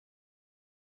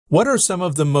What are some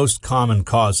of the most common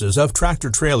causes of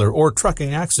tractor-trailer or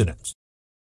trucking accidents?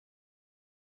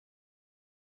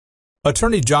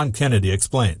 Attorney John Kennedy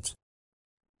explains.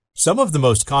 Some of the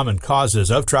most common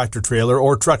causes of tractor-trailer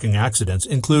or trucking accidents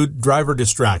include driver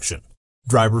distraction,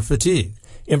 driver fatigue,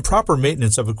 improper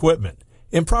maintenance of equipment,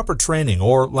 improper training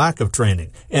or lack of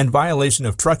training, and violation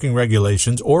of trucking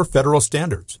regulations or federal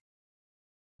standards.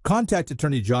 Contact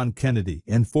Attorney John Kennedy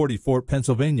in 40 Fort,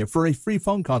 Pennsylvania for a free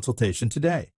phone consultation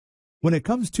today. When it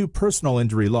comes to personal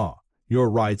injury law, your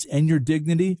rights and your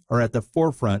dignity are at the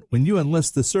forefront when you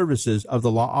enlist the services of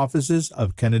the law offices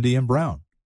of Kennedy and Brown.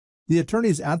 The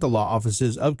attorneys at the law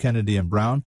offices of Kennedy and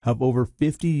Brown have over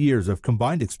 50 years of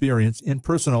combined experience in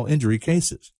personal injury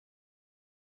cases.